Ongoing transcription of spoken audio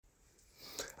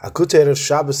A good Erev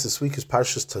Shabbos this week is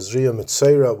Parshas Tazria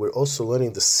Mitzayra. We're also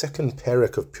learning the second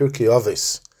parak of Pirkei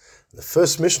Avos. In the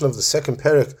first mission of the second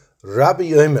parak,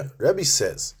 Rabbi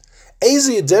says,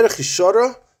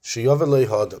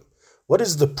 what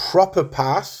is the proper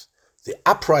path, the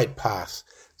upright path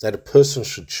that a person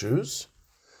should choose?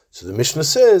 So the Mishnah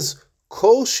says,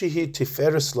 Kol shehi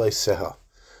tiferes leiseha.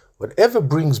 Whatever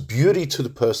brings beauty to the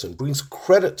person, brings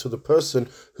credit to the person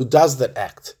who does that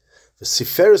act. And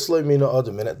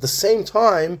at the same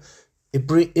time,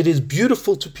 it is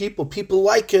beautiful to people. People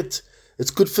like it.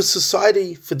 It's good for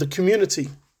society, for the community.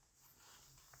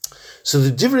 So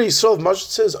the Divrei Yisrael of Moshe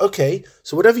says, okay,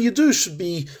 so whatever you do should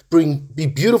be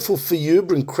beautiful for you,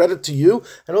 bring credit to you,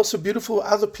 and also beautiful for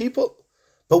other people.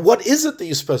 But what is it that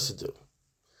you're supposed to do?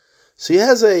 So he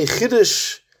has a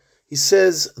chiddush. He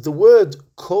says the word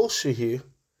kol shehi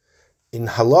in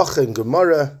halacha and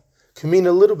Gemara can mean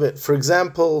a little bit. For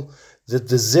example,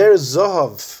 the Zer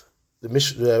Zohav, the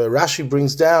Rashi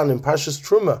brings down in Parshas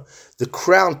Truma, the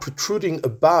crown protruding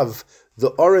above the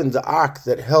Oren, the ark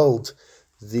that held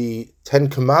the 10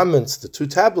 Commandments, the 2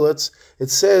 tablets, it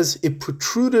says it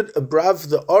protruded above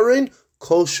the Oren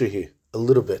kol shehi, a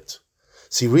little bit.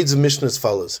 So he reads the Mishnah as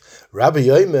follows: Rabbi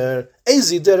Yomer,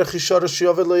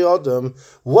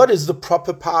 what is the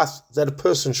proper path that a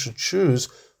person should choose?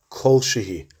 Kol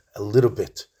shehi, a little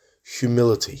bit,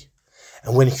 humility.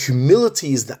 And when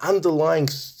humility is the underlying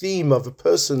theme of a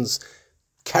person's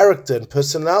character and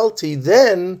personality,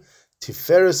 then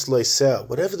tiferes leiseh,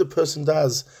 whatever the person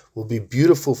does will be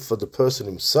beautiful for the person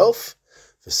himself,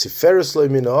 v'siferes lo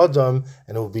min adam,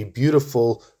 and it will be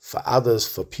beautiful for others,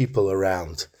 for people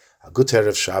around. A good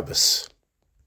Erev Shabbos.